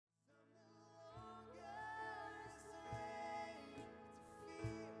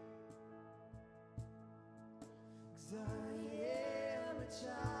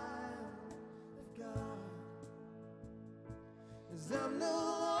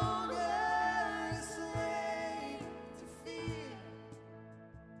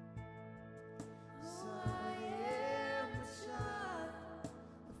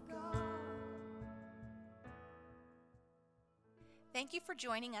Thank you for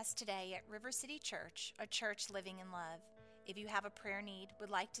joining us today at River City Church, a church living in love. If you have a prayer need,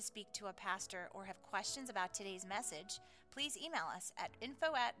 would like to speak to a pastor, or have questions about today's message, please email us at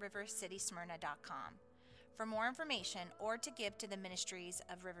info@rivercitysmyrna.com. For more information or to give to the ministries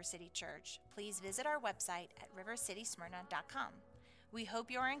of River City Church, please visit our website at rivercitysmyrna.com. We hope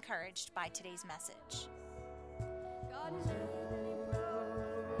you are encouraged by today's message. God is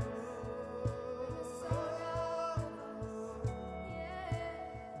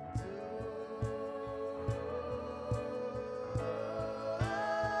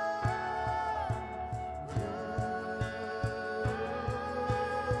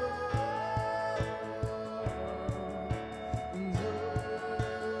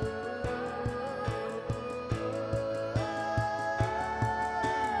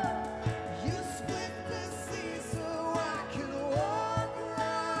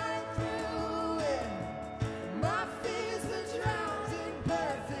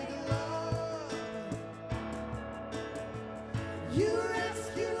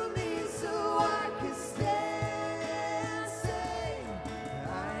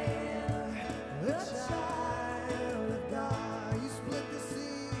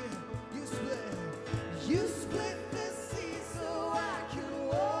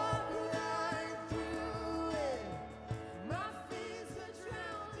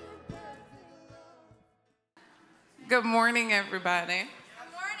Good morning, everybody.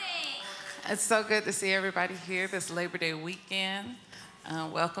 Good morning. It's so good to see everybody here this Labor Day weekend.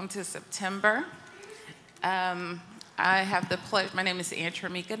 Welcome to September. I have the pleasure. My name is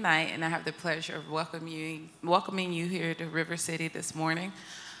Antramika Knight, and I have the pleasure of welcoming you here to River City this morning.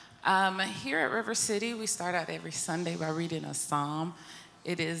 Here at River City, we start out every Sunday by reading a psalm.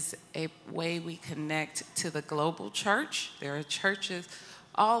 It is a way we connect to the global church. There are churches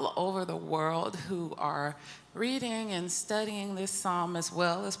all over the world who are reading and studying this psalm as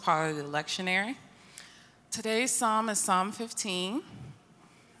well as part of the lectionary. Today's psalm is Psalm 15,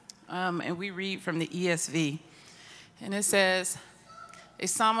 and we read from the ESV. And it says, a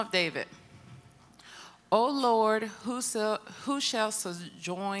psalm of David. O Lord, who shall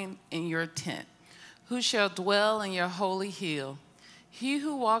sojourn in your tent? Who shall dwell in your holy hill? He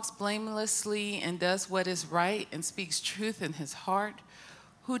who walks blamelessly and does what is right and speaks truth in his heart,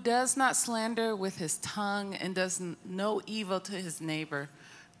 who does not slander with his tongue and does no evil to his neighbor,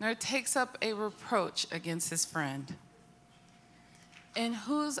 nor takes up a reproach against his friend, in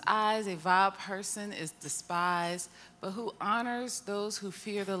whose eyes a vile person is despised, but who honors those who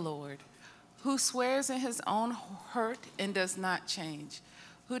fear the Lord, who swears in his own hurt and does not change,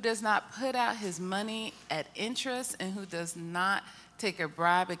 who does not put out his money at interest, and who does not take a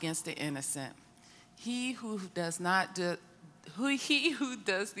bribe against the innocent. He who does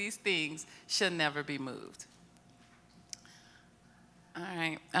these things shall never be moved. All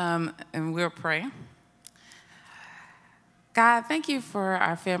right, and we'll pray. God, thank you for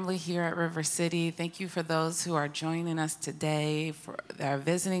our family here at River City. Thank you for those who are joining us today, that are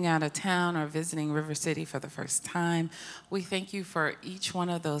visiting out of town or visiting River City for the first time. We thank you for each one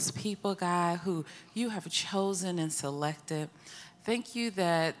of those people, God, who you have chosen and selected. Thank you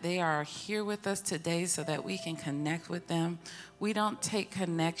that they are here with us today so that we can connect with them. We don't take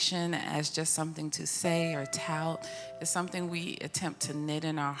connection as just something to say or tout. It's something we attempt to knit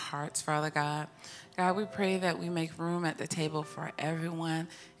in our hearts, Father God. God, we pray that we make room at the table for everyone.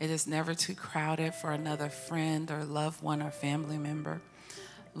 It is never too crowded for another friend or loved one or family member.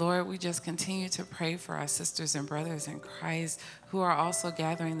 Lord, we just continue to pray for our sisters and brothers in Christ who are also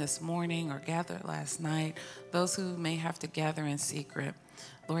gathering this morning or gathered last night, those who may have to gather in secret.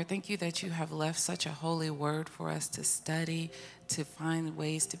 Lord, thank you that you have left such a holy word for us to study, to find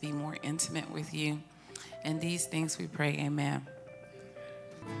ways to be more intimate with you. And these things we pray, amen.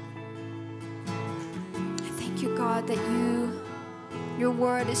 Thank you, God, that your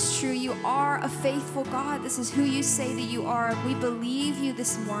word is true. You are a faithful God. This is who you say that you are. We believe you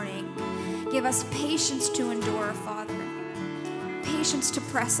this morning. Give us patience to endure, Father. Patience to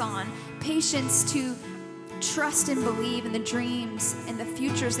press on. Patience to trust and believe in the dreams and the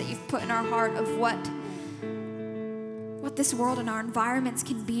futures that you've put in our heart of what this world and our environments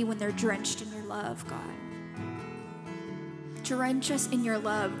can be when they're drenched in your love, God. Drench us in your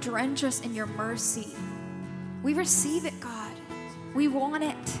love. Drench us in your mercy. We receive it, God. We want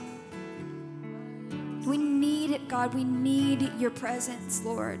it. We need it, God. We need your presence,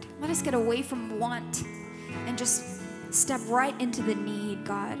 Lord. Let us get away from want and just step right into the need,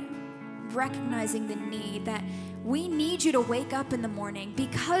 God. Recognizing the need that we need you to wake up in the morning.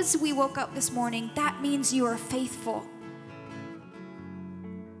 Because we woke up this morning, that means you are faithful.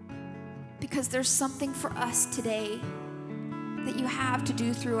 Because there's something for us today that you have to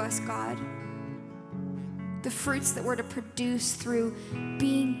do through us, God. The fruits that we're to produce through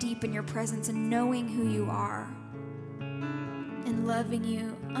being deep in your presence and knowing who you are and loving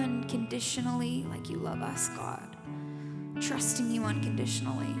you unconditionally like you love us, God. Trusting you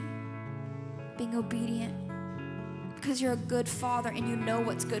unconditionally. Being obedient because you're a good Father and you know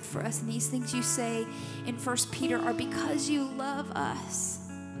what's good for us. And these things you say in 1 Peter are because you love us.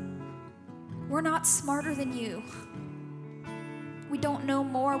 We're not smarter than you. We don't know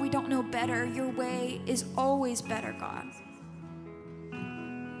more. We don't know better. Your way is always better, God.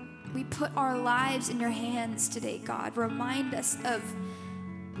 We put our lives in your hands today, God. Remind us of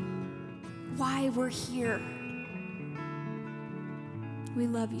why we're here. We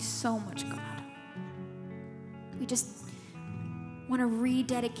love you so much, God. We just want to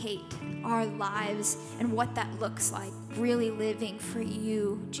rededicate our lives and what that looks like, really living for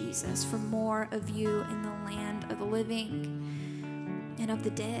you, Jesus, for more of you in the land of the living and of the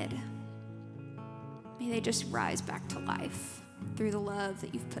dead. May they just rise back to life through the love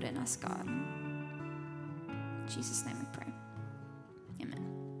that you've put in us, God. In Jesus' name we pray. Amen.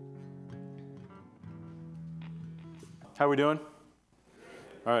 How are we doing?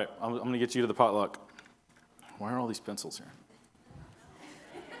 All right, I'm going to get you to the potluck. Why are all these pencils here?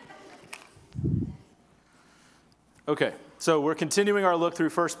 Okay, so we're continuing our look through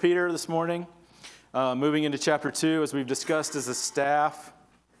 1 Peter this morning, moving into chapter 2, as we've discussed as a staff.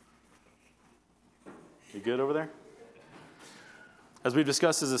 You good over there? As we've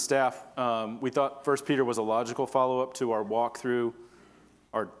discussed as a staff, we thought 1 Peter was a logical follow-up to our walk through,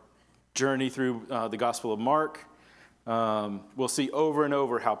 our journey through the Gospel of Mark. We'll see over and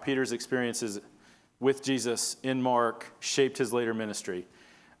over how Peter's experiences with Jesus in Mark shaped his later ministry.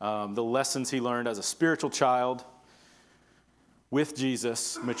 The lessons he learned as a spiritual child with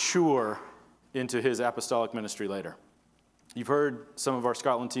Jesus mature into his apostolic ministry later. You've heard some of our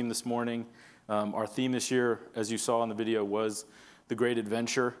Scotland team this morning. Our theme this year, as you saw in the video, was the Great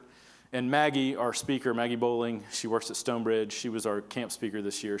Adventure. And Maggie, our speaker, Maggie Bowling, she works at Stonebridge. She was our camp speaker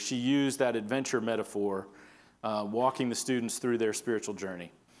this year. She used that adventure metaphor, walking the students through their spiritual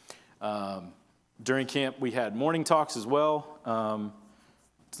journey. During camp, we had morning talks as well,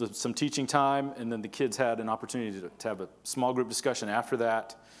 some teaching time, and then the kids had an opportunity to have a small group discussion after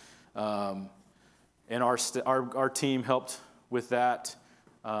that. And our team helped with that.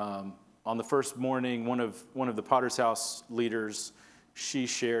 On the first morning, one of the Potter's House leaders, she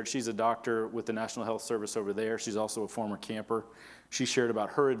shared, she's a doctor with the National Health Service over there. She's also a former camper. She shared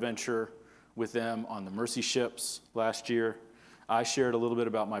about her adventure with them on the Mercy ships last year. I shared a little bit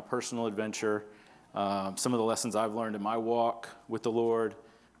about my personal adventure, some of the lessons I've learned in my walk with the Lord.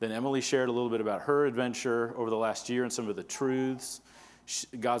 Then Emily shared a little bit about her adventure over the last year and some of the truths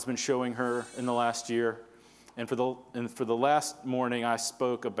God's been showing her in the last year. And for the last morning, I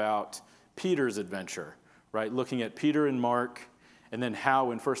spoke about Peter's adventure, right? Looking at Peter and Mark, and then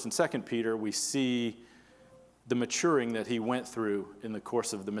how in 1st and 2nd Peter we see the maturing that he went through in the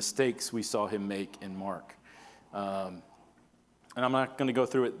course of the mistakes we saw him make in Mark. And I'm not going to go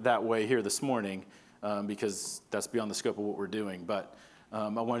through it that way here this morning because that's beyond the scope of what we're doing. But I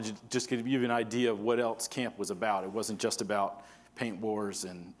wanted to just give you an idea of what else camp was about. It wasn't just about paint wars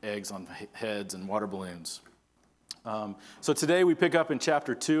and eggs on heads and water balloons. So today we pick up in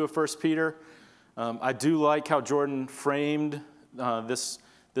chapter 2 of 1 Peter. I do like how Jordan framed this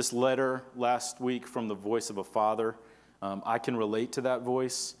letter last week from the voice of a father. I can relate to that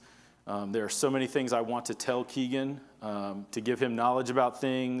voice. There are so many things I want to tell Keegan, to give him knowledge about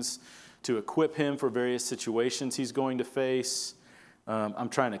things, to equip him for various situations he's going to face. I'm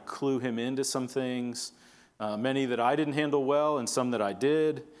trying to clue him into some things, many that I didn't handle well and some that I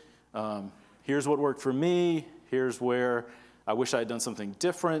did. Here's what worked for me. Here's where I wish I had done something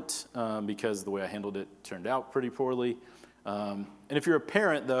different because the way I handled it turned out pretty poorly. And if you're a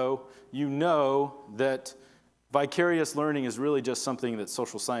parent, though, you know that vicarious learning is really just something that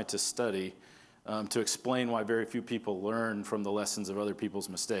social scientists study to explain why very few people learn from the lessons of other people's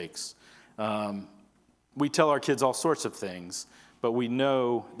mistakes. We tell our kids all sorts of things, but we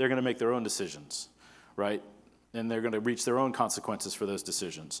know they're going to make their own decisions, right? And they're going to reach their own consequences for those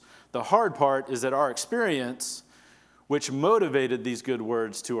decisions. The hard part is that our experience, which motivated these good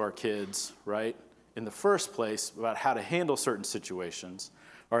words to our kids, right, in the first place about how to handle certain situations,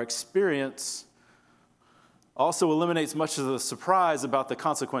 our experience also eliminates much of the surprise about the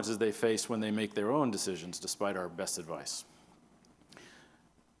consequences they face when they make their own decisions, despite our best advice.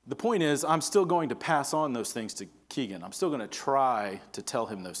 The point is, I'm still going to pass on those things to Keegan. I'm still going to try to tell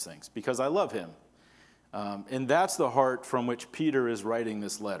him those things because I love him. And that's the heart from which Peter is writing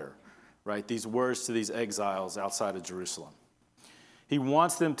this letter, right? These words to these exiles outside of Jerusalem. He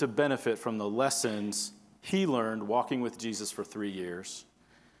wants them to benefit from the lessons he learned walking with Jesus for 3 years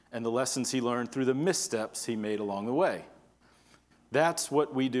and the lessons he learned through the missteps he made along the way. That's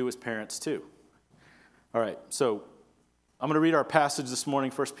what we do as parents too. All right, so I'm going to read our passage this morning,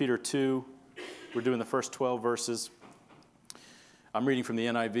 1 Peter 2. We're doing the first 12 verses. I'm reading from the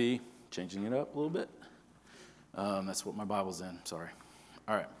NIV, changing it up a little bit. That's what my Bible's in, sorry.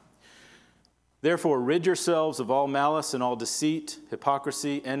 All right. Therefore, rid yourselves of all malice and all deceit,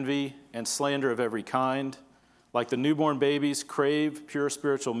 hypocrisy, envy, and slander of every kind. Like the newborn babies, crave pure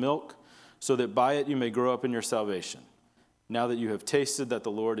spiritual milk, so that by it you may grow up in your salvation, now that you have tasted that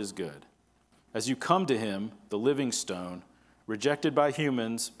the Lord is good. As you come to him, the living stone, rejected by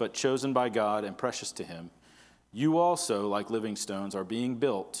humans, but chosen by God and precious to him, you also, like living stones, are being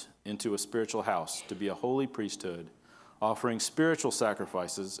built into a spiritual house to be a holy priesthood, offering spiritual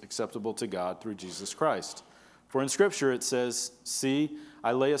sacrifices acceptable to God through Jesus Christ. For in Scripture it says, "See,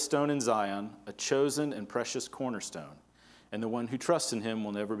 I lay a stone in Zion, a chosen and precious cornerstone, and the one who trusts in him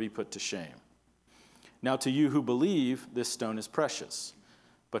will never be put to shame." Now to you who believe, this stone is precious.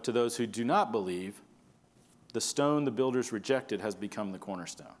 But to those who do not believe, the stone the builders rejected has become the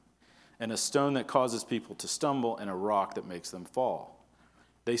cornerstone, and a stone that causes people to stumble, and a rock that makes them fall.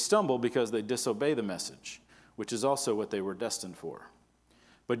 They stumble because they disobey the message, which is also what they were destined for.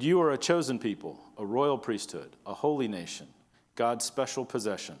 But you are a chosen people, a royal priesthood, a holy nation, God's special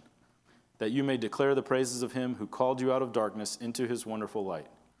possession, that you may declare the praises of him who called you out of darkness into his wonderful light.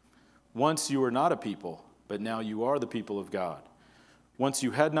 Once you were not a people, but now you are the people of God. Once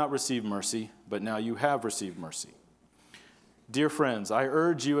you had not received mercy, but now you have received mercy. Dear friends, I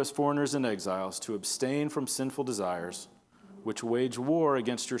urge you as foreigners and exiles to abstain from sinful desires, which wage war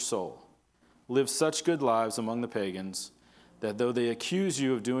against your soul. Live such good lives among the pagans, that though they accuse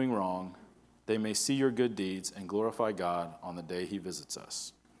you of doing wrong, they may see your good deeds and glorify God on the day he visits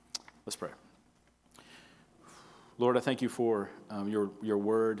us. Let's pray. Lord, I thank you for your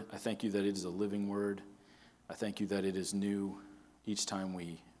word. I thank you that it is a living word. I thank you that it is new each time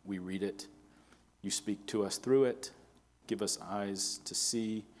we read it. You speak to us through it. Give us eyes to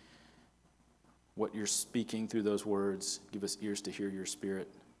see what you're speaking through those words. Give us ears to hear your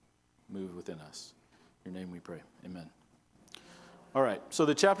spirit move within us. In your name we pray. Amen. All right, so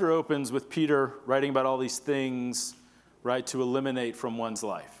the chapter opens with Peter writing about all these things, right, to eliminate from one's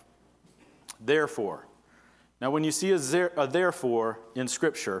life. Therefore. Now, when you see a therefore in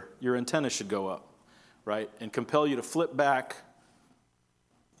Scripture, your antenna should go up, right, and compel you to flip back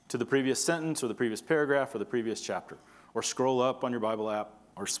to the previous sentence or the previous paragraph or the previous chapter, or scroll up on your Bible app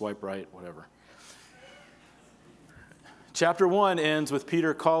or swipe right, whatever. Chapter 1 ends with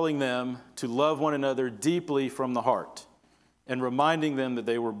Peter calling them to love one another deeply from the heart and reminding them that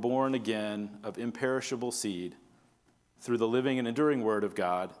they were born again of imperishable seed through the living and enduring word of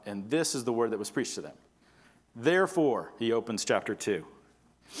God, and this is the word that was preached to them. Therefore, he opens chapter 2.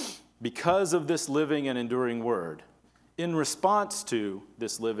 Because of this living and enduring word, in response to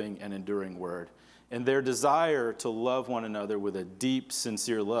this living and enduring word, and their desire to love one another with a deep,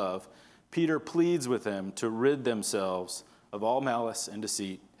 sincere love, Peter pleads with them to rid themselves of all malice and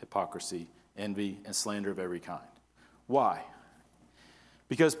deceit, hypocrisy, envy, and slander of every kind. Why?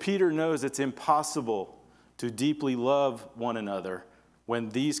 Because Peter knows it's impossible to deeply love one another when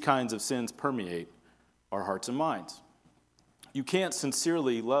these kinds of sins permeate our hearts and minds. You can't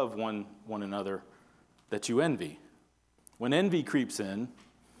sincerely love one another that you envy. When envy creeps in,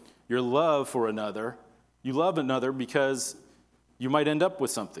 your love for another, you love another because you might end up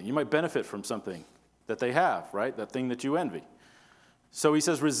with something. You might benefit from something that they have, right? That thing that you envy. So he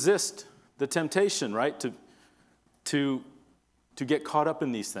says resist the temptation, right? To get caught up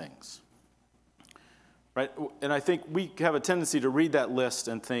in these things. Right? And I think we have a tendency to read that list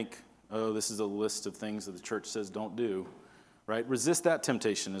and think, oh, this is a list of things that the church says don't do. Right? Resist that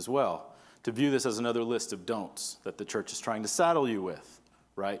temptation as well. To view this as another list of don'ts that the church is trying to saddle you with,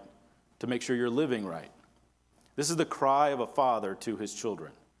 right? To make sure you're living right. This is the cry of a father to his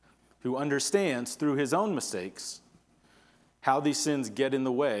children who understands through his own mistakes how these sins get in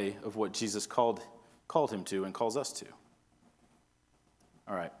the way of what Jesus called him to and calls us to.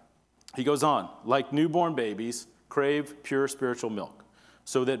 All right. He goes on, like newborn babies, crave pure spiritual milk,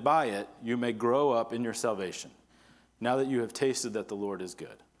 so that by it you may grow up in your salvation, now that you have tasted that the Lord is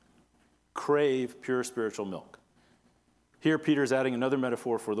good. Crave pure spiritual milk. Here Peter's adding another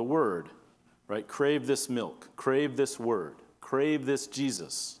metaphor for the word, right? Crave this milk, crave this word, crave this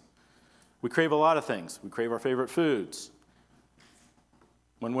Jesus. We crave a lot of things. We crave our favorite foods.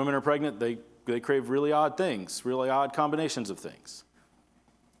 When women are pregnant, they crave really odd things, really odd combinations of things.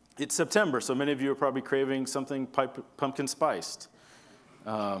 It's September, so many of you are probably craving something pumpkin spiced.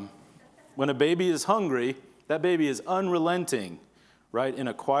 When a baby is hungry, that baby is unrelenting, right, in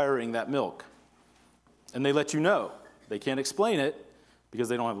acquiring that milk. And they let you know. They can't explain it because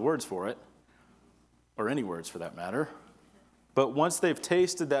they don't have the words for it, or any words for that matter. But once they've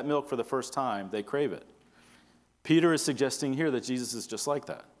tasted that milk for the first time, they crave it. Peter is suggesting here that Jesus is just like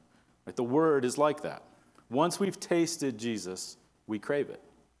that. Right? The word is like that. Once we've tasted Jesus, we crave it.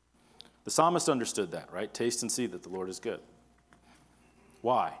 The psalmist understood that, right? Taste and see that the Lord is good.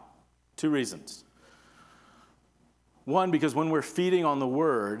 Why? 2 reasons. One, because when we're feeding on the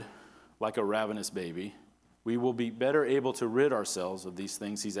word like a ravenous baby, we will be better able to rid ourselves of these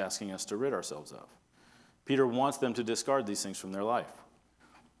things he's asking us to rid ourselves of. Peter wants them to discard these things from their life.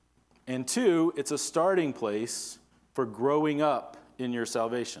 And 2, it's a starting place for growing up in your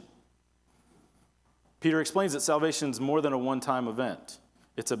salvation. Peter explains that salvation is more than a one-time event.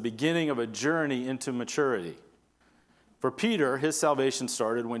 It's a beginning of a journey into maturity. For Peter, his salvation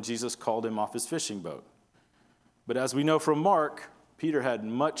started when Jesus called him off his fishing boat. But as we know from Mark, Peter had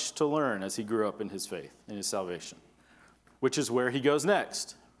much to learn as he grew up in his faith, in his salvation, which is where he goes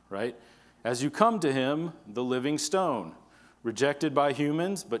next, right? As you come to him, the living stone, rejected by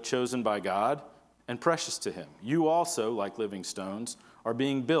humans, but chosen by God and precious to him. You also, like living stones, are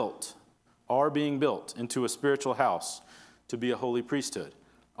being built into a spiritual house to be a holy priesthood,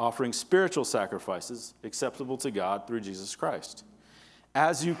 offering spiritual sacrifices acceptable to God through Jesus Christ.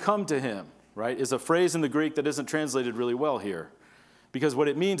 As you come to him, right, is a phrase in the Greek that isn't translated really well here, because what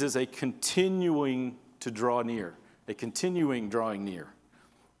it means is a continuing to draw near, a continuing drawing near,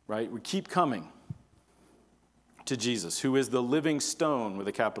 right? We keep coming to Jesus, who is the living stone with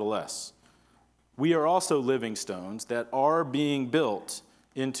a capital S. We are also living stones that are being built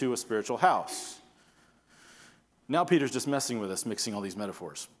into a spiritual house. Now Peter's just messing with us, mixing all these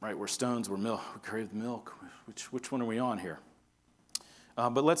metaphors, right? We're stones, we're milk, we crave the milk. Which one are we on here?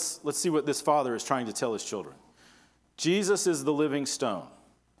 But let's see what this father is trying to tell his children. Jesus is the living stone.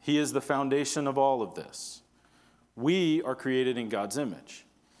 He is the foundation of all of this. We are created in God's image.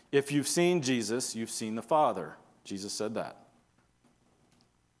 If you've seen Jesus, you've seen the Father. Jesus said that.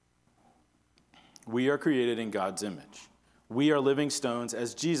 We are created in God's image. We are living stones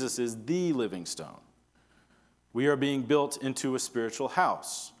as Jesus is the living stone. We are being built into a spiritual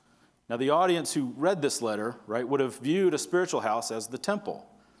house. Now, the audience who read this letter, right, would have viewed a spiritual house as the temple,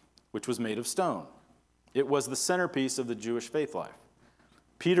 which was made of stone. It was the centerpiece of the Jewish faith life.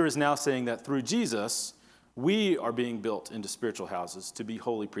 Peter is now saying that through Jesus, we are being built into spiritual houses to be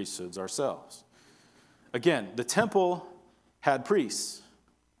holy priesthoods ourselves. Again, the temple had priests,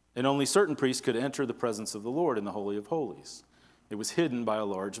 and only certain priests could enter the presence of the Lord in the Holy of Holies. It was hidden by a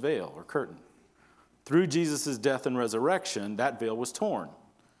large veil or curtain. Through Jesus' death and resurrection, that veil was torn,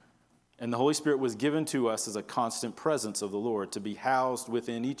 and the Holy Spirit was given to us as a constant presence of the Lord to be housed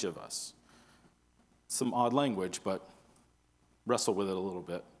within each of us. Some odd language, but wrestle with it a little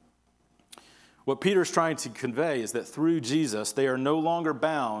bit. What Peter's trying to convey is that through Jesus, they are no longer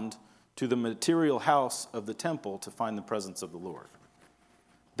bound to the material house of the temple to find the presence of the Lord.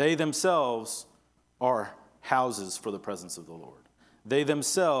 They themselves are houses for the presence of the Lord. They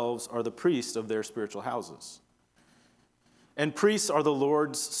themselves are the priests of their spiritual houses. And priests are the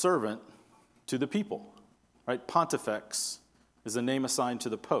Lord's servant to the people, right? Pontifex is a name assigned to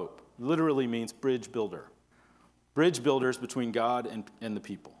the Pope. Literally means bridge builder. Bridge builders between God and the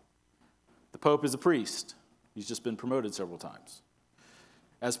people. The Pope is a priest. He's just been promoted several times.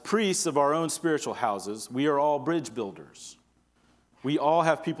 As priests of our own spiritual houses, we are all bridge builders. We all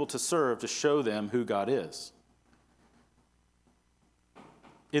have people to serve to show them who God is.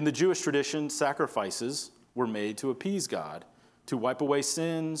 In the Jewish tradition, sacrifices were made to appease God, to wipe away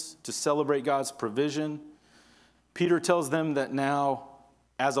sins, to celebrate God's provision. Peter tells them that now,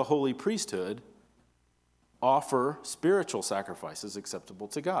 as a holy priesthood, offer spiritual sacrifices acceptable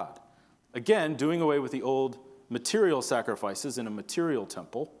to God. Again, doing away with the old material sacrifices in a material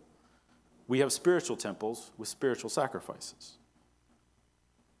temple, we have spiritual temples with spiritual sacrifices.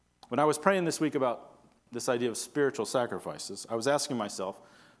 When I was praying this week about this idea of spiritual sacrifices, I was asking myself,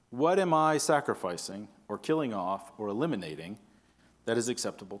 what am I sacrificing or killing off or eliminating that is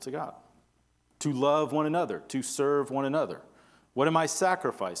acceptable to God? To love one another, to serve one another. What am I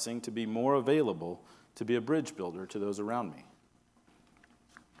sacrificing to be more available to be a bridge builder to those around me?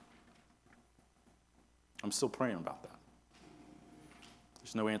 I'm still praying about that.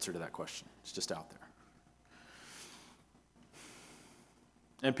 There's no answer to that question. It's just out there.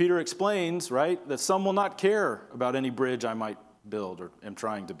 And Peter explains, right, that some will not care about any bridge I might build or am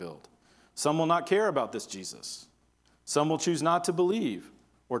trying to build. Some will not care about this Jesus. Some will choose not to believe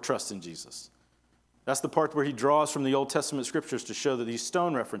or trust in Jesus. That's the part where he draws from the Old Testament scriptures to show that these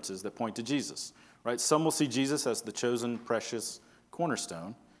stone references that point to Jesus, right? Some will see Jesus as the chosen, precious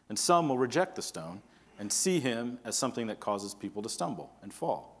cornerstone, and some will reject the stone and see him as something that causes people to stumble and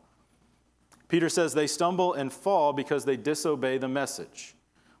fall. Peter says they stumble and fall because they disobey the message,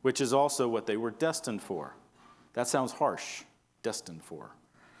 which is also what they were destined for. That sounds harsh, destined for.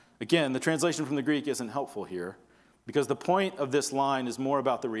 Again, the translation from the Greek isn't helpful here because the point of this line is more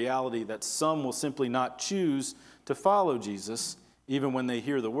about the reality that some will simply not choose to follow Jesus even when they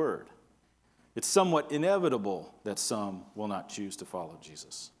hear the word. It's somewhat inevitable that some will not choose to follow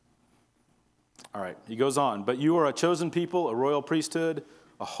Jesus. All right, he goes on. But you are a chosen people, a royal priesthood,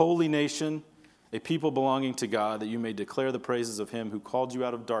 a holy nation, a people belonging to God, that you may declare the praises of him who called you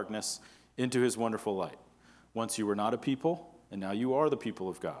out of darkness into his wonderful light. Once you were not a people, and now you are the people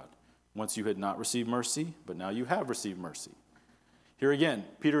of God. Once you had not received mercy, but now you have received mercy. Here again,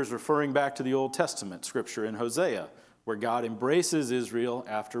 Peter is referring back to the Old Testament scripture in Hosea, where God embraces Israel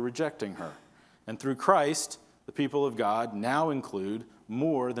after rejecting her. And through Christ, the people of God now include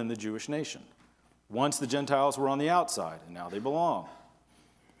more than the Jewish nation. Once the Gentiles were on the outside, and now they belong.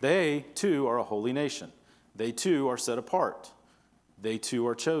 They, too, are a holy nation. They, too, are set apart. They, too,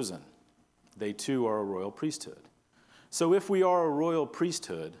 are chosen. They, too, are a royal priesthood. So if we are a royal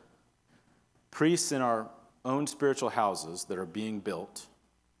priesthood, priests in our own spiritual houses that are being built,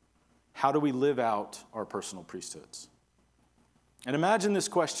 how do we live out our personal priesthoods? And imagine this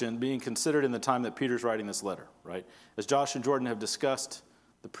question being considered in the time that Peter's writing this letter, right? As Josh and Jordan have discussed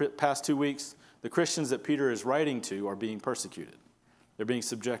the past 2 weeks, the Christians that Peter is writing to are being persecuted. They're being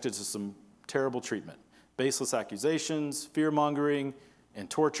subjected to some terrible treatment, baseless accusations, fear-mongering, and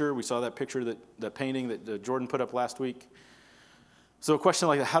torture. We saw that picture, that painting that Jordan put up last week. So a question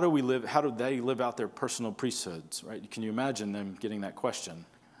like that, how do they live out their personal priesthoods, right? Can you imagine them getting that question?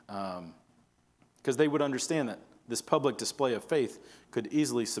 Because they would understand that this public display of faith could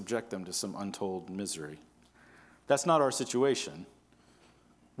easily subject them to some untold misery. That's not our situation.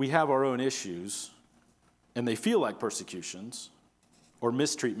 We have our own issues, and they feel like persecutions or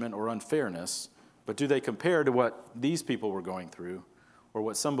mistreatment or unfairness, but do they compare to what these people were going through or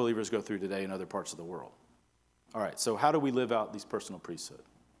what some believers go through today in other parts of the world? All right, so how do we live out these personal priesthood?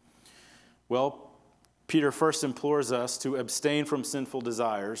 Well, Peter first implores us to abstain from sinful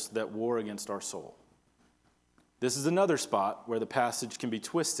desires that war against our soul. This is another spot where the passage can be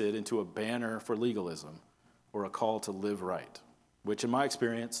twisted into a banner for legalism or a call to live right, which in my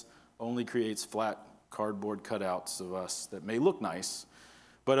experience only creates flat cardboard cutouts of us that may look nice,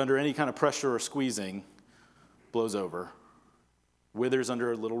 but under any kind of pressure or squeezing, blows over, withers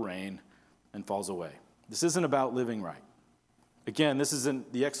under a little rain, and falls away. This isn't about living right. Again, this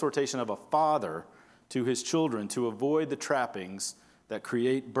isn't the exhortation of a father to his children to avoid the trappings that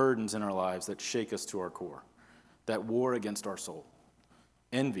create burdens in our lives that shake us to our core, that war against our soul.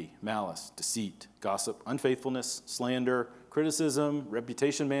 Envy, malice, deceit, gossip, unfaithfulness, slander, criticism,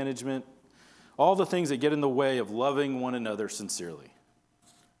 reputation management, all the things that get in the way of loving one another sincerely.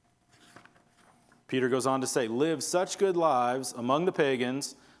 Peter goes on to say, live such good lives among the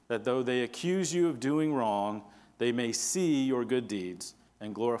pagans that though they accuse you of doing wrong, they may see your good deeds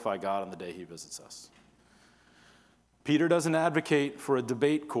and glorify God on the day he visits us. Peter doesn't advocate for a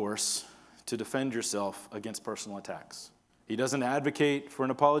debate course to defend yourself against personal attacks. He doesn't advocate for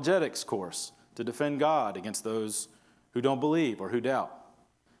an apologetics course to defend God against those who don't believe or who doubt.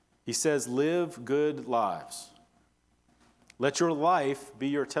 He says, live good lives. Let your life be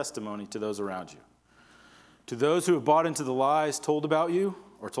your testimony to those around you. To those who have bought into the lies told about you,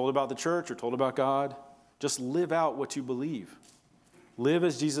 or told about the church, or told about God, just live out what you believe. Live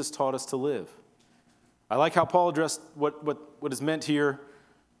as Jesus taught us to live. I like how Paul addressed what is meant here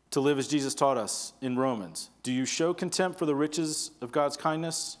to live as Jesus taught us in Romans. Do you show contempt for the riches of God's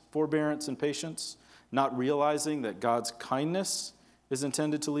kindness, forbearance, and patience, not realizing that God's kindness is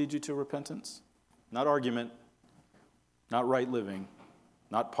intended to lead you to repentance? Not argument, not right living,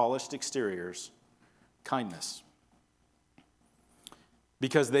 not polished exteriors, kindness.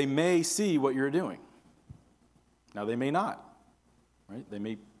 Because they may see what you're doing. Now they may not, right? They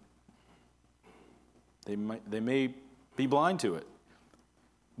may be blind to it,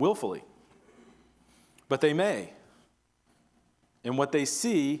 willfully. But they may. And what they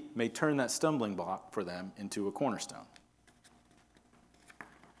see may turn that stumbling block for them into a cornerstone.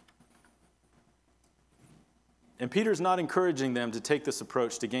 And Peter's not encouraging them to take this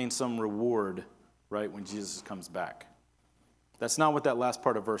approach to gain some reward, right, when Jesus comes back. That's not what that last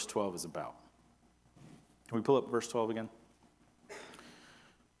part of verse 12 is about. Can we pull up verse 12 again?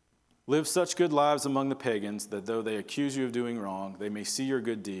 Live such good lives among the pagans that though they accuse you of doing wrong, they may see your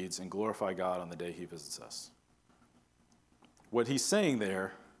good deeds and glorify God on the day he visits us. What he's saying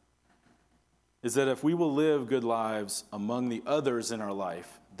there is that if we will live good lives among the others in our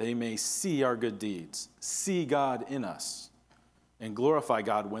life, they may see our good deeds, see God in us, and glorify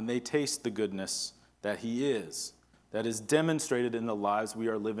God when they taste the goodness that he is, that is demonstrated in the lives we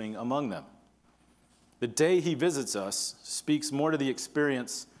are living among them. The day he visits us speaks more to the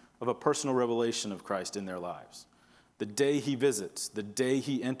experience of a personal revelation of Christ in their lives. The day he visits, the day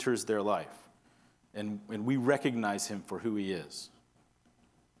he enters their life, and we recognize him for who he is.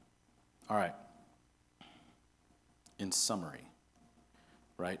 All right. In summary,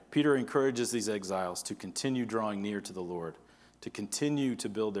 right? Peter encourages these exiles to continue drawing near to the Lord, to continue to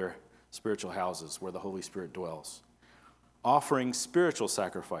build their spiritual houses where the Holy Spirit dwells, offering spiritual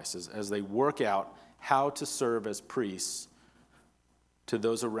sacrifices as they work out how to serve as priests to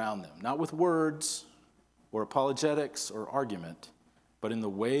those around them, not with words or apologetics or argument, but in the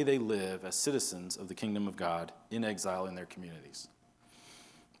way they live as citizens of the kingdom of God in exile in their communities.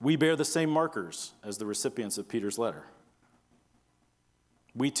 We bear the same markers as the recipients of Peter's letter.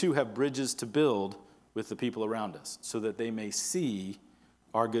 We too have bridges to build with the people around us so that they may see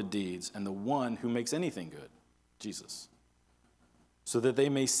our good deeds and the one who makes anything good, Jesus. So that they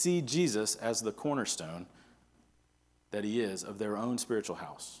may see Jesus as the cornerstone that he is of their own spiritual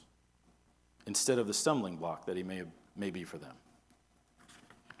house, instead of the stumbling block that he may be for them.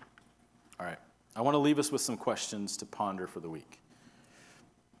 All right, I want to leave us with some questions to ponder for the week.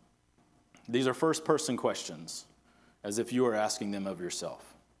 These are first-person questions, as if you are asking them of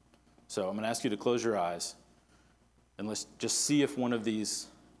yourself. So I'm going to ask you to close your eyes, and let's just see if one of these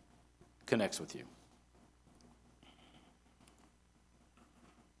connects with you.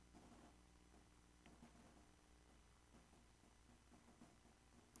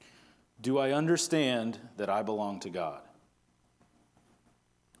 Do I understand that I belong to God?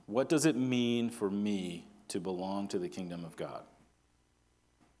 What does it mean for me to belong to the kingdom of God?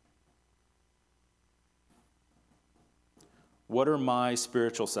 What are my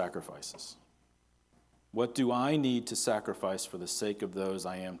spiritual sacrifices? What do I need to sacrifice for the sake of those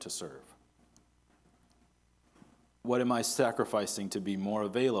I am to serve? What am I sacrificing to be more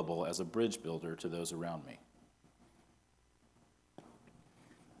available as a bridge builder to those around me?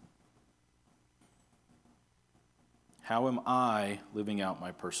 How am I living out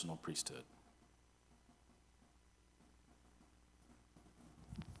my personal priesthood?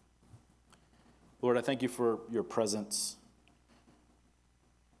 Lord, I thank you for your presence.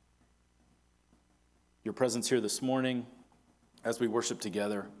 Your presence here this morning as we worship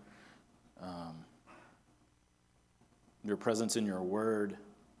together. Your presence in your word,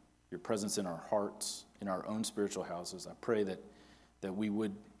 your presence in our hearts, in our own spiritual houses. I pray that we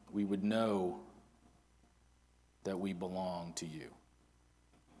would know that we belong to you,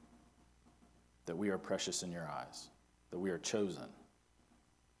 that we are precious in your eyes, that we are chosen.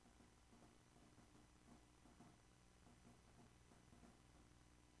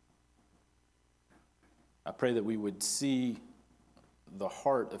 I pray that we would see the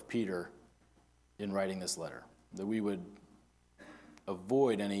heart of Peter in writing this letter, that we would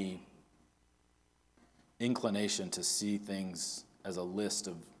avoid any inclination to see things as a list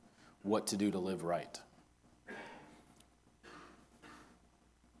of what to do to live right.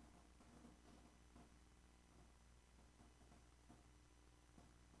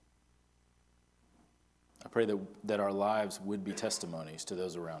 I pray that our lives would be testimonies to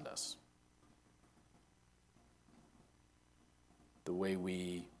those around us. The way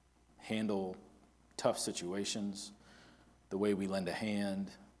we handle tough situations, the way we lend a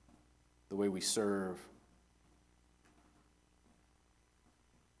hand, the way we serve.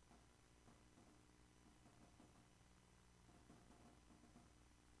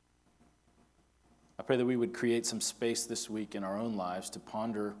 I pray that we would create some space this week in our own lives to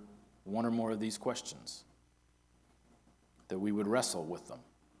ponder one or more of these questions, that we would wrestle with them,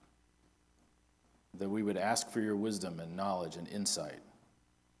 that we would ask for your wisdom and knowledge and insight,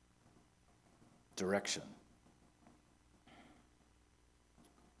 direction.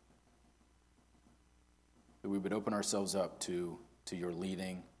 That we would open ourselves up to your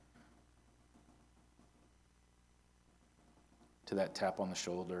leading, to that tap on the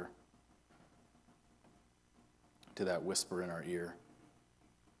shoulder, to that whisper in our ear.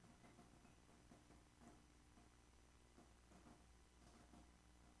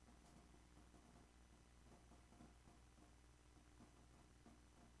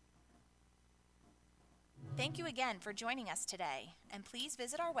 Thank you again for joining us today, and please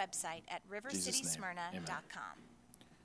visit our website at rivercitysmyrna.com.